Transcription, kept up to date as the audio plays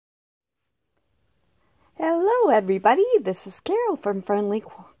Hello everybody, this is Carol from Friendly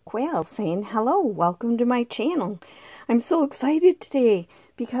Quail saying hello, welcome to my channel. I'm so excited today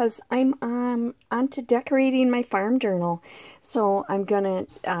because I'm on to decorating my farm journal. So I'm going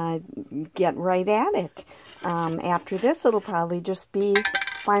to get right at it. After this it'll probably just be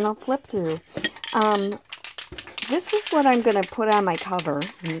final flip through. This is what I'm going to put on my cover.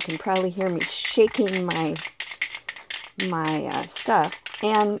 And you can probably hear me shaking my stuff.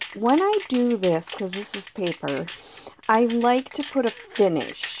 And when I do this, because this is paper, I like to put a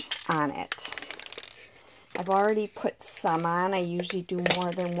finish on it. I've already put some on. I usually do more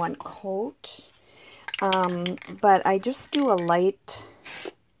than one coat. But I just do a light,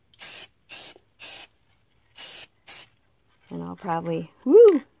 and I'll probably,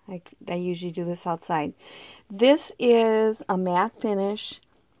 I usually do this outside. This is a matte finish.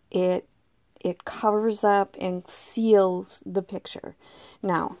 It covers up and seals the picture.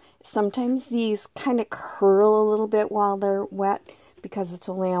 Now, sometimes these kind of curl a little bit while they're wet because it's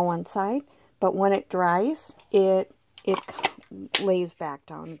only on one side, but when it dries, it lays back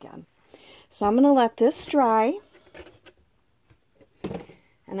down again. So I'm going to let this dry,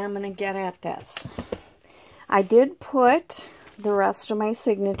 and I'm going to get at this. I did put the rest of my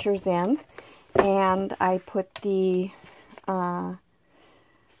signatures in, and I put the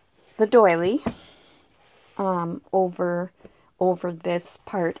doily over this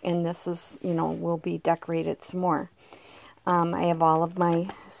part, and this is, will be decorated some more. I have all of my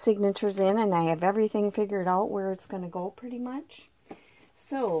signatures in, and I have everything figured out where it's going to go pretty much.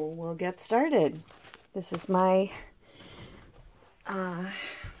 So we'll get started. This is my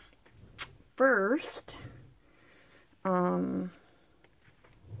first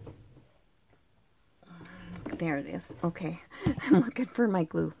there it is. Okay, I'm looking for my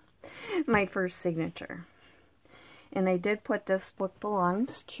glue. My first signature. And I did put This Book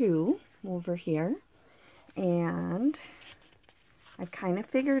Belongs To over here, and I kind of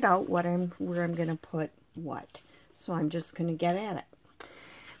figured out where I'm going to put what. So I'm just going to get at it.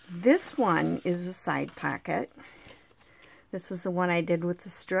 This one is a side pocket. This is the one I did with the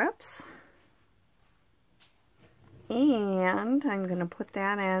strips. And I'm going to put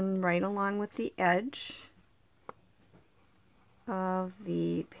that in right along with the edge of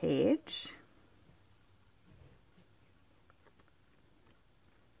the page.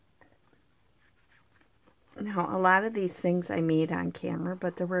 Now, a lot of these things I made on camera,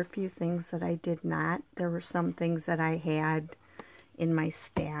 but there were a few things that I did not. There were some things that I had in my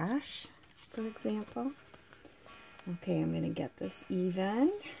stash, for example. Okay, I'm going to get this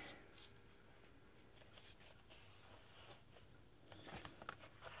even.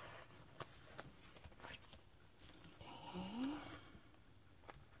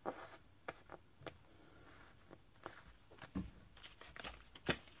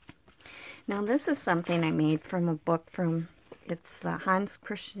 Now this is something I made from a book it's the Hans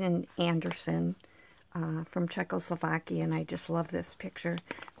Christian Andersen from Czechoslovakia, and I just love this picture.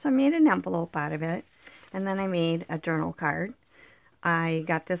 So I made an envelope out of it, and then I made a journal card. I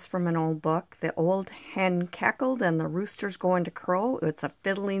got this from an old book, The Old Hen Cackled and the Rooster's Going to Crow. It's a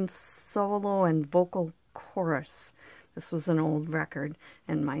fiddling solo and vocal chorus. This was an old record,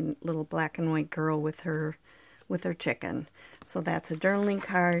 and my little black and white girl with her chicken. So that's a journaling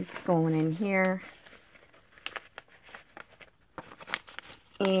card. It's going in here.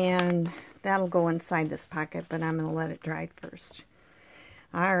 And that'll go inside this pocket, but I'm going to let it dry first.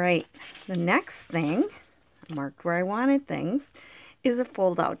 Alright, the next thing, I marked where I wanted things, is a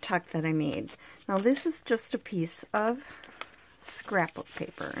fold-out tuck that I made. Now this is just a piece of scrapbook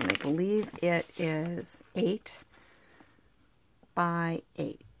paper, and I believe it is 8 by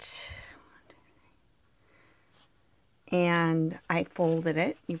 8. And I folded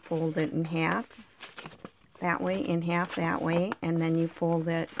it. You fold it in half that way, in half that way, and then you fold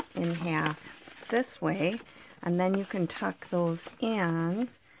it in half this way, and then you can tuck those in,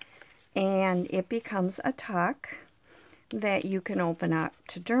 and it becomes a tuck that you can open up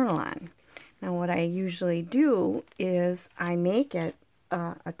to journal on. Now what I usually do is I make it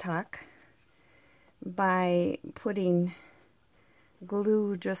a tuck by putting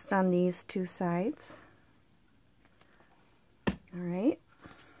glue just on these two sides. Alright,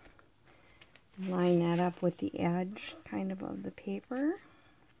 line that up with the edge kind of the paper.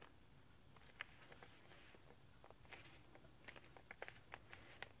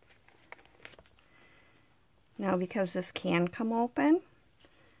 Now because this can come open,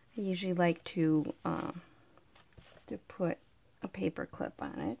 I usually like to put a paper clip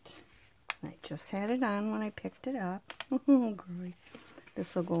on it. I just had it on when I picked it up. Oh, great.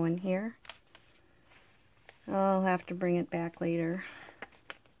 This will go in here. I'll have to bring it back later.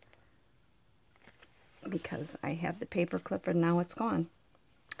 because I had the paper clip and now it's gone.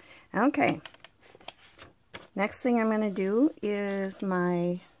 Okay, next thing I'm going to do is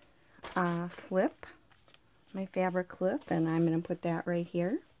my flip, my fabric clip, and I'm going to put that right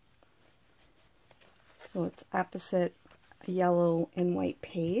here. So it's opposite a yellow and white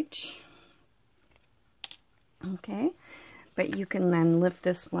page. Okay, but you can then lift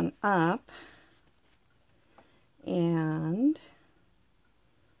this one up and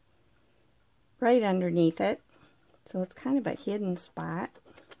right underneath it. So it's kind of a hidden spot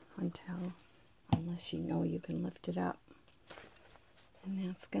unless you know you can lift it up. And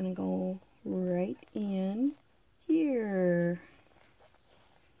that's going to go right in here.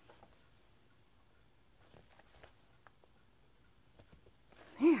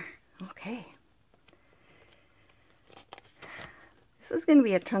 There, okay. This is going to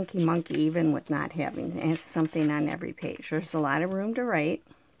be a chunky monkey even with not having something on every page. There's a lot of room to write.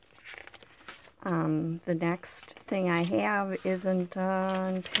 The next thing I have isn't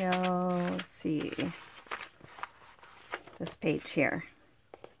until, let's see, this page here.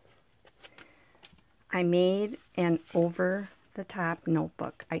 I made an over-the-top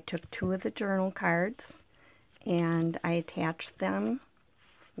notebook. I took 2 of the journal cards and I attached them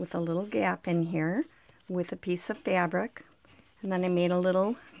with a little gap in here with a piece of fabric. And then I made a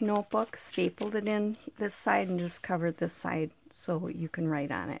little notebook, stapled it in this side, and just covered this side so you can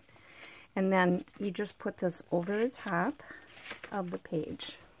write on it. And then you just put this over the top of the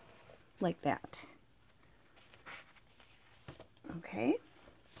page, like that. Okay,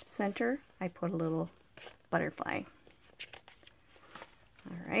 center, I put a little butterfly.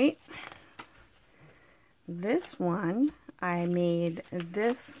 All right. This one, I made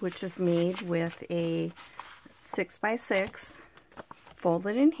this, which is made with a 6x6,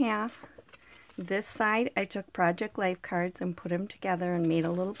 folded in half. This side, I took Project Life cards and put them together and made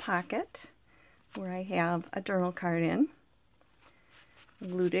a little pocket where I have a journal card in.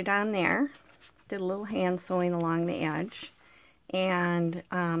 Glued it on there. Did a little hand sewing along the edge. And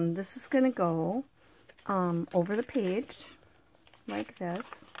this is going to go over the page like this.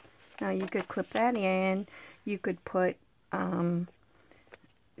 Now you could clip that in. You could put,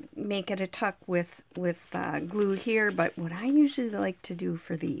 make it a tuck with glue here. But what I usually like to do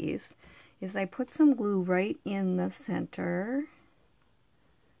for these is I put some glue right in the center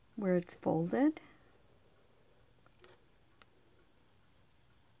where it's folded.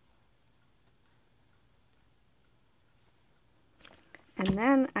 And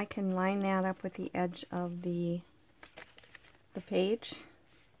then I can line that up with the edge of the page,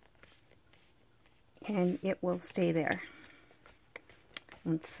 and it will stay there.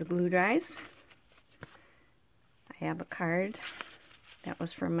 Once the glue dries, I have a card that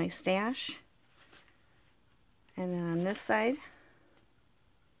was from my stash. And then on this side,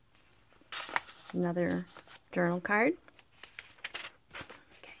 another journal card.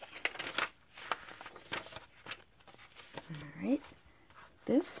 Okay. All right.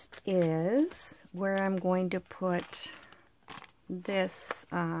 This is where I'm going to put this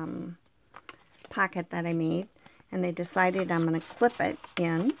pocket that I made, and I decided I'm going to clip it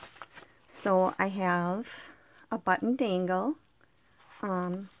in. So I have a button dangle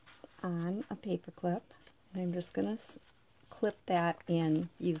on a paper clip, and I'm just going to clip that in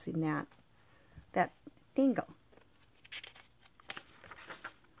using that dangle.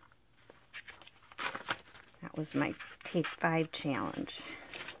 That was my Take 5 challenge.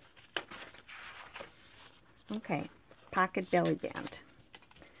 Okay, pocket belly band.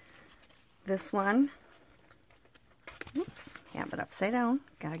 This one, oops, have it upside down,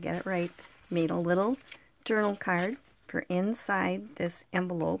 gotta get it right. Made a little journal card for inside this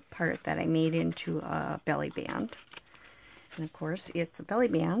envelope part that I made into a belly band. And of course it's a belly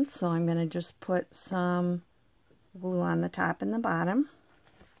band, so I'm going to just put some glue on the top and the bottom.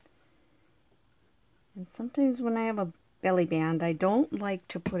 And sometimes when I have a belly band, I don't like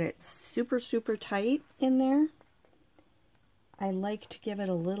to put it super tight in there. I like to give it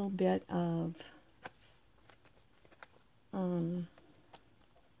a little bit of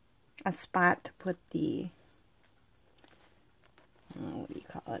a spot to put the, what do you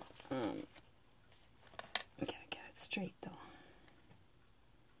call it? I gotta get it straight though.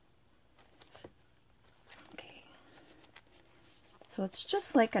 Okay. So it's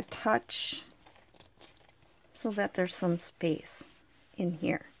just like a touch so that there's some space in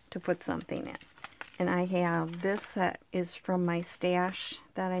here to put something in. And I have this that is from my stash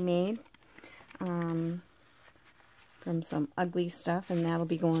that I made from some ugly stuff, and that'll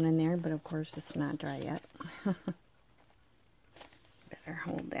be going in there, but of course it's not dry yet. Better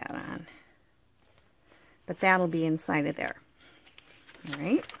hold that on. But that'll be inside of there.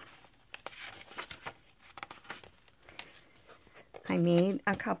 Alright. made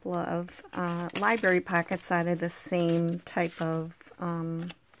a couple of library pockets out of the same type of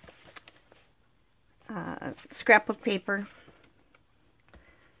scrapbook paper.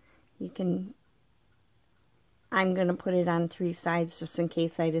 I'm going to put it on 3 sides just in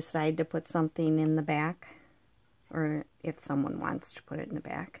case I decide to put something in the back, or if someone wants to put it in the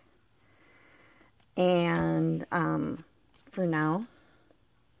back. And for now,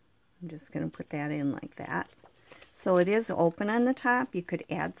 I'm just going to put that in like that. So it is open on the top. You could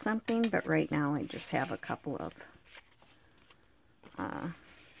add something, but right now I just have a couple of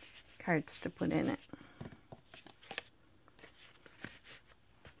cards to put in it.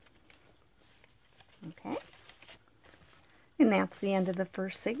 Okay. And that's the end of the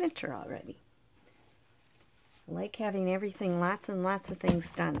first signature already. I like having everything, lots and lots of things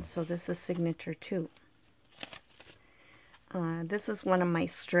done. So this is signature 2. This is one of my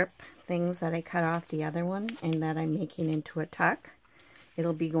strip things that I cut off the other one and that I'm making into a tuck.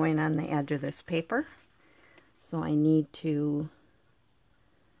 It'll be going on the edge of this paper. So I need to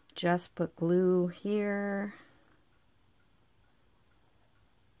just put glue here.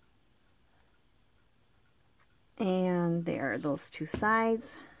 And there are those 2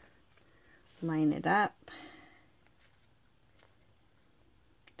 sides. Line it up.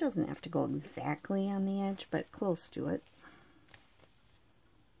 It doesn't have to go exactly on the edge, but close to it.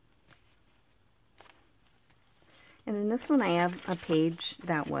 And in this one I have a page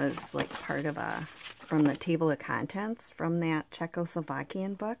that was like part of from the table of contents from that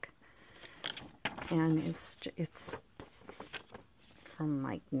Czechoslovakian book. And it's from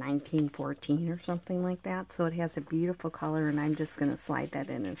like 1914 or something like that. So it has a beautiful color, and I'm just going to slide that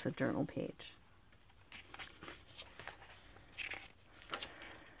in as a journal page.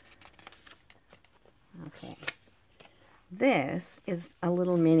 Okay. This is a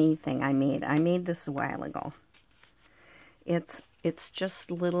little mini thing I made. I made this a while ago. It's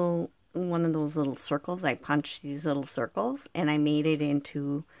just one of those little circles. I punched these little circles and I made it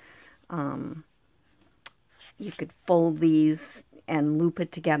into, you could fold these and loop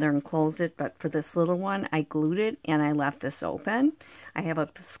it together and close it, but for this little one I glued it and I left this open. I have a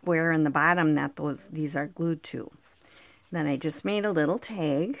square in the bottom that these are glued to. Then I just made a little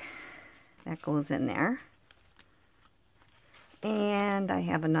tag that goes in there. And I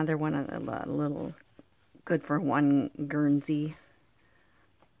have another one, a little good for 1 Guernsey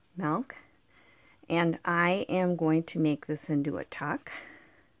milk. And I am going to make this into a tuck.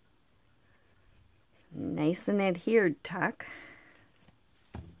 Nice and adhered tuck.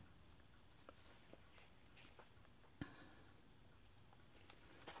 Let's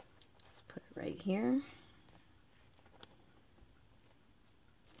put it right here.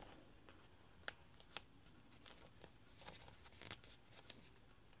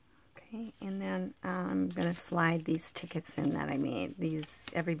 Okay, and then I'm going to slide these tickets in that I made.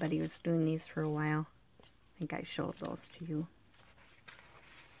 Everybody was doing these for a while. I think I showed those to you.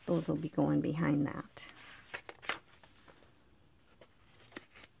 Those will be going behind that.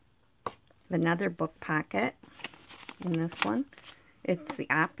 Another book pocket in this one. It's the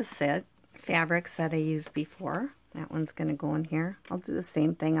opposite fabrics that I used before. That one's going to go in here. I'll do the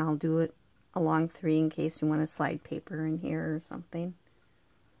same thing. I'll do it along 3 in case you want to slide paper in here or something.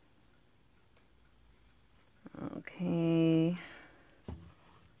 Okay,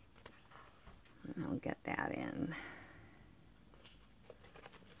 I'll get that in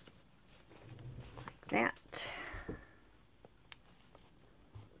like that.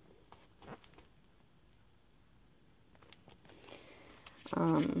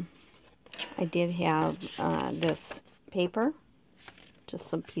 I did have this paper, just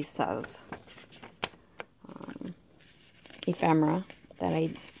some piece of ephemera that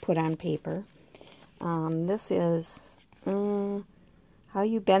I put on paper. This is how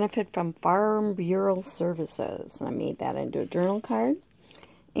you benefit from Farm Bureau services. And I made that into a journal card.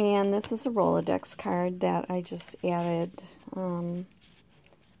 And this is a Rolodex card that I just added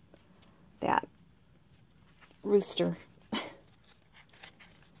that rooster,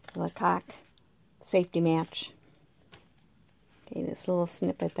 the cock, safety match. Okay, this little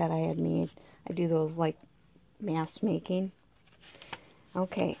snippet that I had made. I do those like mask making.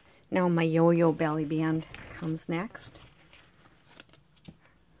 Okay. Now my yo-yo belly band comes next.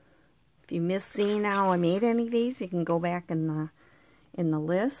 If you missed seeing how I made any of these, you can go back in the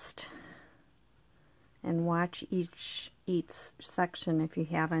list and watch each section if you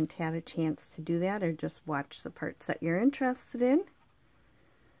haven't had a chance to do that, or just watch the parts that you're interested in.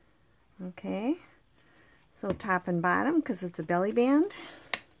 Okay, so top and bottom, because it's a belly band.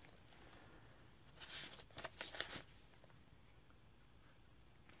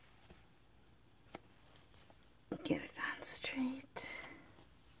 Get it on straight.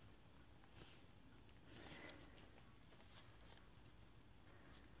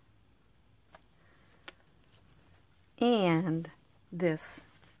 this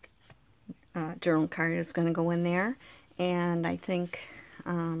journal card is going to go in there. And I think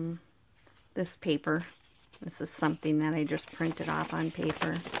this paper, this is something that I just printed off on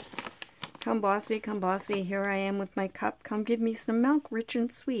paper. Come bossy, here I am with my cup. Come give me some milk, rich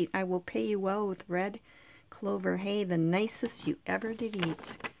and sweet. I will pay you well with red clover hay, the nicest you ever did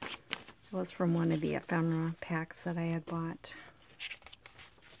eat. It was from one of the ephemera packs that I had bought.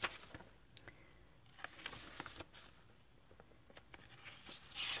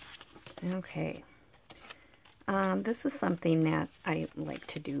 Okay. This is something that I like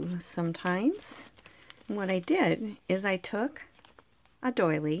to do sometimes. And what I did is I took a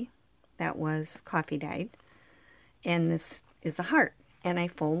doily that was coffee dyed, and this is a heart, and I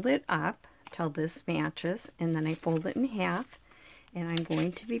fold it up till this matches, and then I fold it in half, and I'm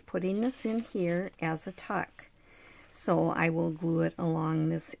going to be putting this in here as a tuck. So I will glue it along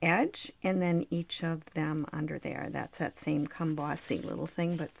this edge, and then each of them under there. That's that same Come Bossy little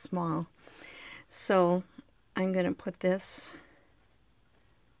thing, but small. So I'm going to put this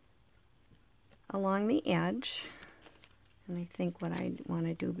along the edge, and I think what I want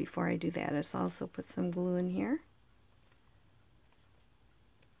to do before I do that is also put some glue in here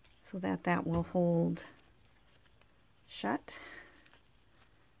so that that will hold shut.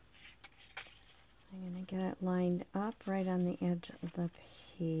 I'm going to get it lined up right on the edge of the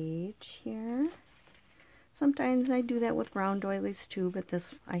page here. Sometimes I do that with round doilies too, but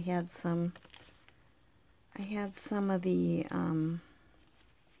this I had some of the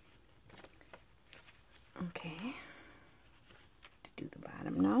okay, to do the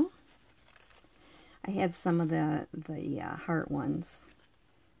bottom now. I had some of the heart ones,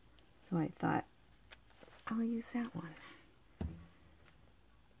 so I thought I'll use that one.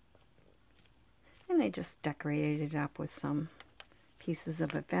 And I just decorated it up with some pieces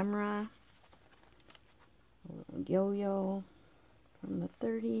of ephemera, a little yo-yo from the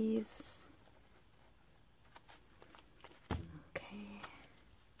 30s. Okay.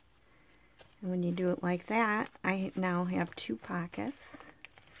 And when you do it like that, I now have two pockets.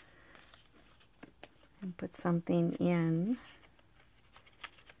 And put something in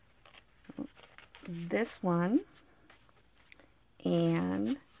this one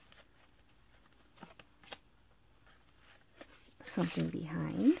and something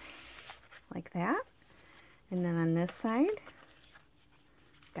behind like that, and then on this side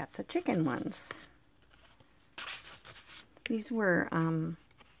got the chicken ones. These were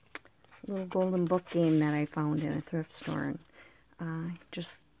little golden book game that I found in a thrift store, and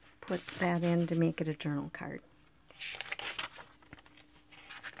just put that in to make it a journal card.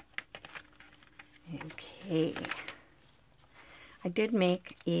 Okay, I did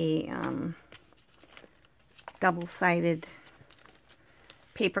make a double-sided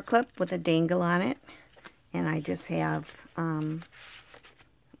paper clip with a dangle on it, and I just have one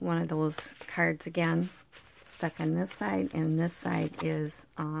of those cards again stuck on this side, and this side is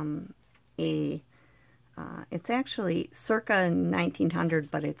it's actually circa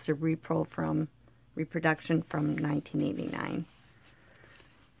 1900, but it's a reproduction from 1989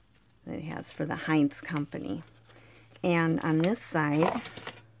 that it has for the Heinz Company. And on this side,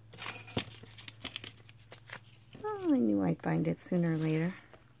 I knew I'd find it sooner or later.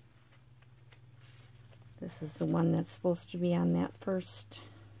 This is the one that's supposed to be on that first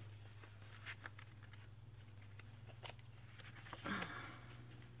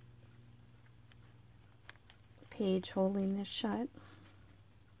page holding this shut.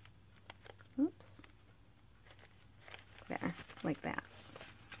 Oops. There, like that.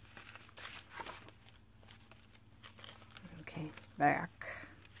 Okay, back.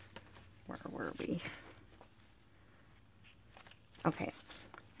 Where were we? Okay,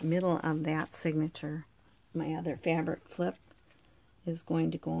 middle of that signature, my other fabric flip is going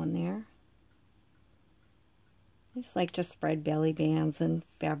to go in there. I just like to spread belly bands and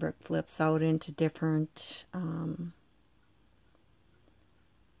fabric flips out into different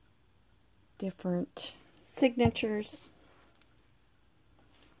signatures.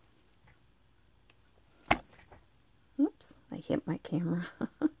 Oops, I hit my camera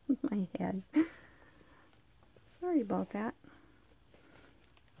with my head. Sorry about that.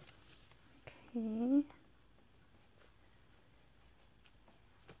 Okay.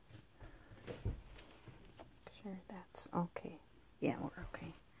 Sure that's okay. Yeah, we're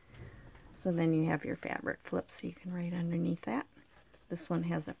okay. So then you have your fabric flip, so you can write underneath that. This one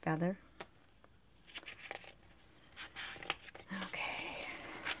has a feather. Okay.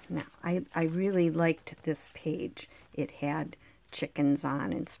 Now, I really liked this page. It had chickens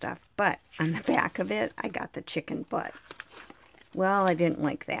on and stuff, but on the back of it, I got the chicken butt. Well, I didn't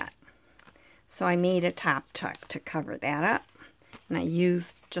like that. So I made a top tuck to cover that up. And I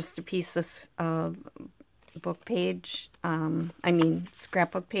used just a piece of book page,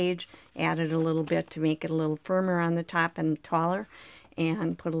 scrapbook page, added a little bit to make it a little firmer on the top and taller,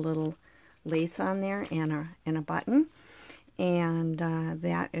 and put a little lace on there and a button. And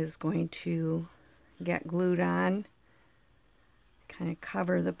that is going to get glued on, kind of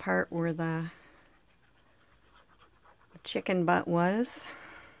cover the part where the chicken butt was.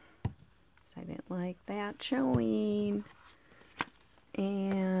 I didn't like that showing.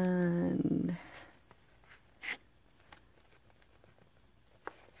 And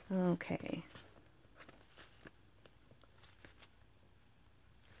okay.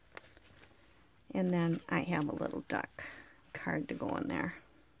 And then I have a little duck card to go in there.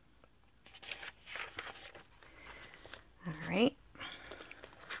 Alright.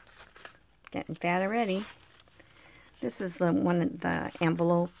 Getting fat already. This is the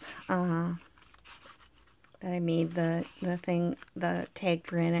envelope that I made the tag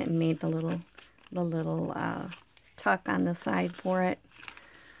for in it, and made the little tuck on the side for it.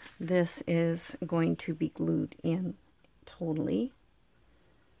 This is going to be glued in totally.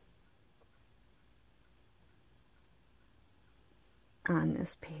 On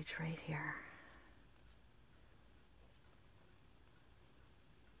this page right here.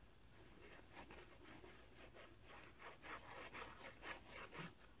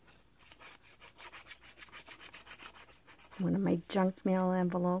 One of my junk mail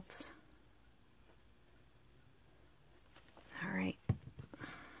envelopes. All right.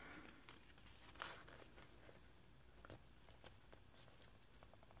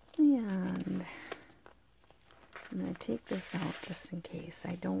 And I'm going to take this out just in case.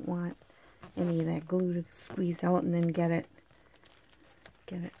 I don't want any of that glue to squeeze out and then get it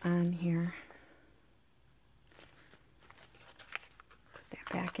on here. Put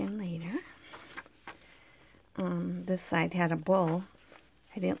that back in later. This side had a bull.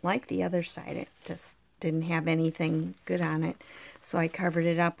 I didn't like the other side. It just didn't have anything good on it. So I covered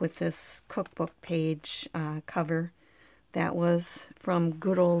it up with this cookbook page cover. That was from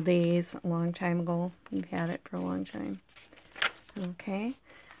good old days, a long time ago. You've had it for a long time. Okay.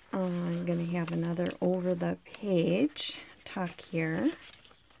 I'm going to have another over the page tuck here.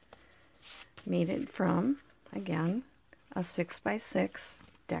 Made it from, again, a 6x6.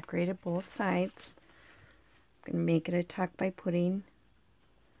 Decorated both sides. I'm going to make it a tuck by putting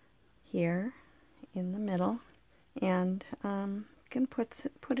here in the middle. And you can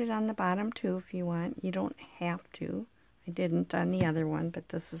put it on the bottom too if you want. You don't have to. I didn't on the other one, but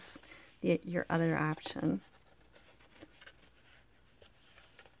this is your other option.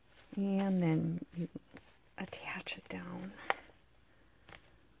 And then you attach it down.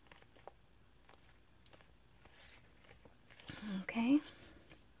 Okay.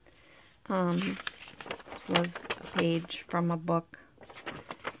 This was a page from a book,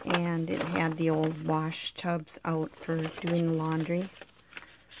 and it had the old wash tubs out for doing laundry.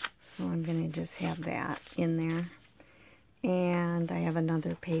 So I'm going to just have that in there. And I have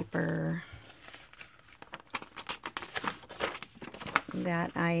another paper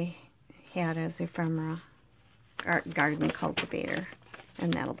that I had as ephemera garden cultivator,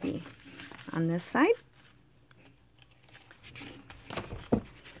 and that'll be on this side.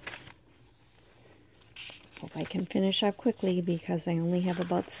 Hope I can finish up quickly because I only have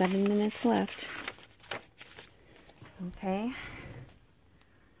about 7 minutes left. Okay.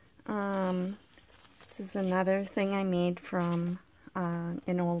 This is another thing I made from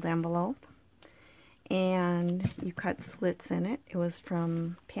an old envelope, and you cut slits in it. It was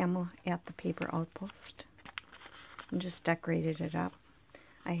from Pamela at the Paper Outpost, and just decorated it up.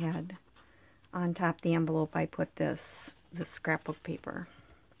 I had on top of the envelope, I put this scrapbook paper.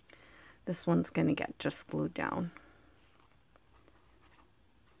 This one's going to get just glued down.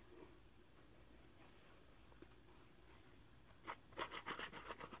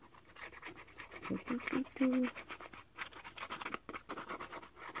 Okay.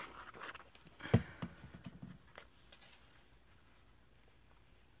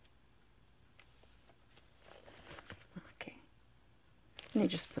 Let me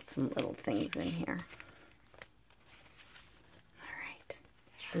just put some little things in here. Alright.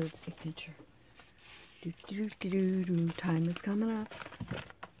 Third signature. Time is coming up.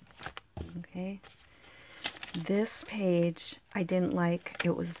 Okay. This page I didn't like.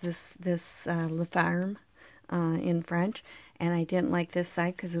 It was this Le Farm in French, and I didn't like this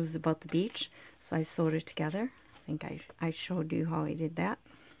side because it was about the beach, so I sewed it together. I think I showed you how I did that.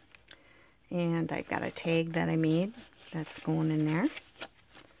 And I've got a tag that I made that's going in there.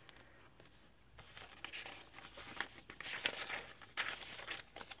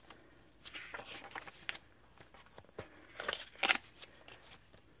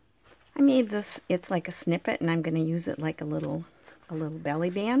 I made this, it's like a snippet, and I'm going to use it like a little belly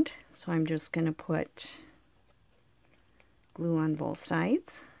band. So I'm just going to put glue on both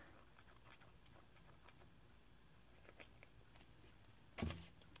sides.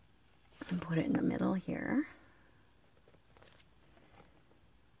 And put it in the middle here.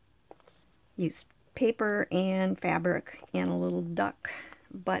 Use paper and fabric and a little duck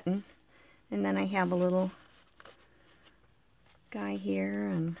button. And then I have a little guy here,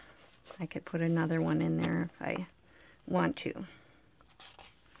 and I could put another one in there if I want to.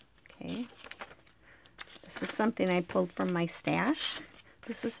 Okay. This is something I pulled from my stash.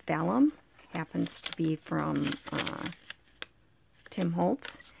 This is vellum. Happens to be from Tim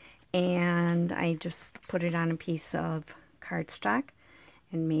Holtz. And I just put it on a piece of cardstock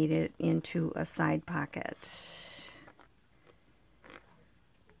and made it into a side pocket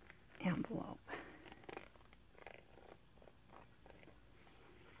envelope.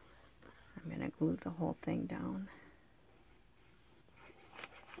 I'm going to glue the whole thing down.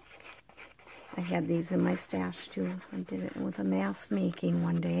 I had these in my stash too. I did it with a mask making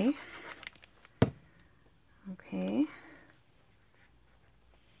one day. Okay.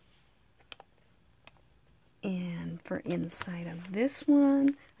 And for inside of this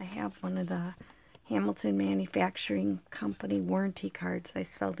one, I have one of the Hamilton Manufacturing Company warranty cards. I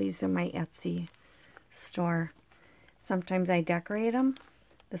sell these in my Etsy store. Sometimes I decorate them.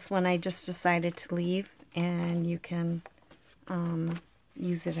 This one I just decided to leave, and you can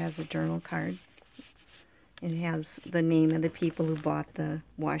use it as a journal card. It has the name of the people who bought the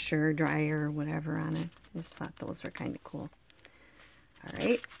washer or dryer or whatever on it. I just thought those were kind of cool.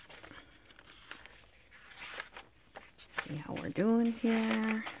 Alright. See how we're doing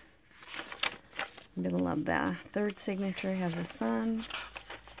here. Middle of the third signature has a sun.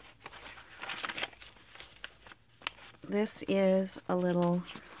 This is a little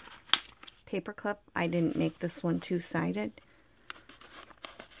paper clip. I didn't make this one two-sided.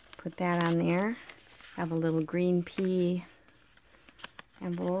 Put that on there. Have a little green pea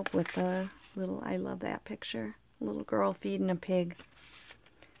envelope with a little, I love that picture, a little girl feeding a pig.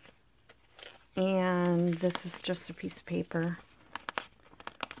 And this is just a piece of paper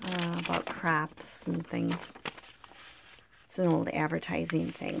about crops and things. It's an old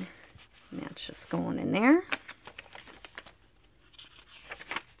advertising thing. And that's just going in there.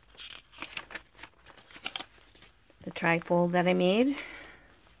 The trifold that I made.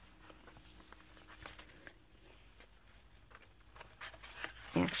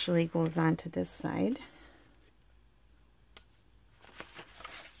 Actually goes onto this side.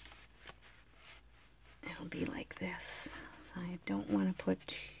 It'll be like this. So I don't want to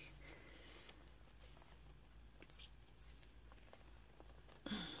put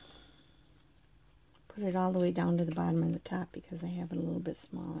it all the way down to the bottom of the top because I have it a little bit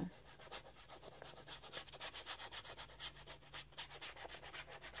smaller.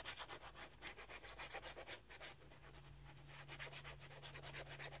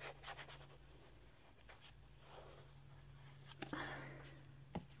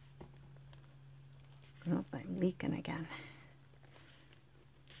 Oh, I'm leaking again.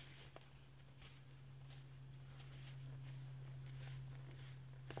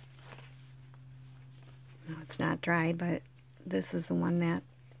 No, it's not dry, but this is the one that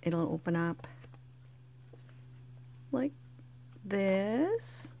it'll open up like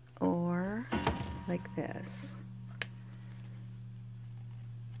this or like this.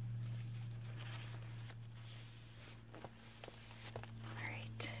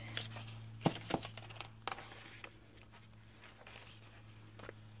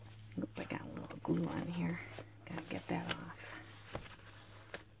 Glue on here. Gotta get that off.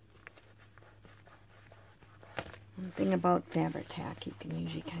 One thing about fabric tack, you can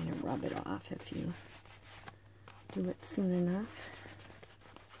usually kind of rub it off if you do it soon enough.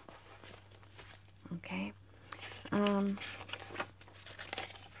 Okay.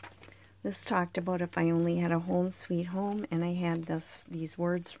 This talked about if I only had a home sweet home, and I had these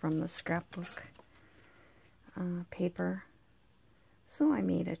words from the scrapbook paper. So I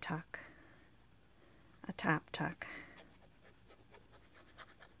made a tuck. A top tuck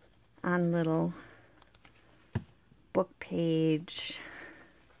on little book page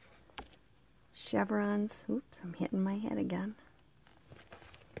chevrons. Oops, I'm hitting my head again.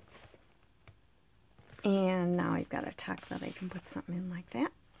 And now I've got a tuck that I can put something in like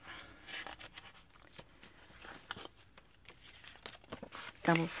that.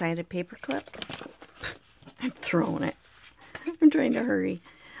 Double-sided paper clip. I'm throwing it. I'm trying to hurry.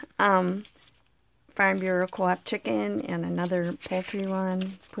 Farm Bureau Co-op chicken and another poultry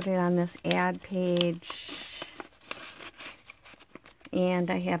one. Put it on this ad page.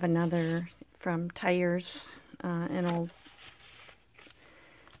 And I have another from Tires, an old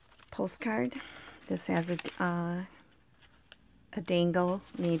postcard. This has a dangle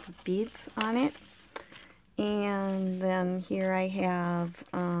made with beads on it. And then here I have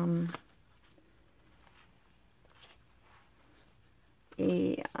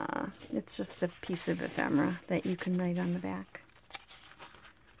it's just a piece of ephemera that you can write on the back.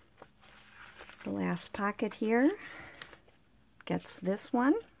 The last pocket here gets this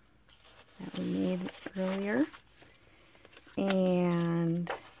one that we made earlier. And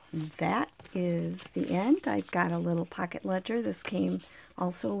that is the end. I've got a little pocket ledger. This came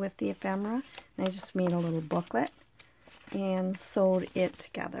also with the ephemera. And I just made a little booklet and sewed it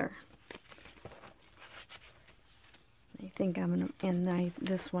together. I think I'm going to, and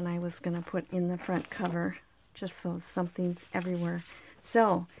this one I was going to put in the front cover just so something's everywhere.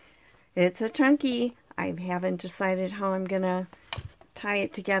 So, it's a chunky. I haven't decided how I'm going to tie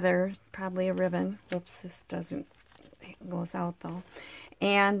it together. Probably a ribbon. Oops, this doesn't, it goes out though.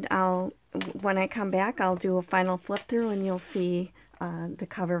 And when I come back, I'll do a final flip through and you'll see the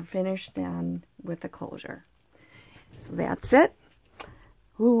cover finished and with the closure. So that's it.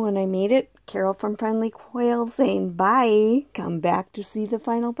 Ooh, when I made it, Carol from Friendly Quail saying bye. Come back to see the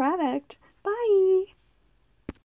final product.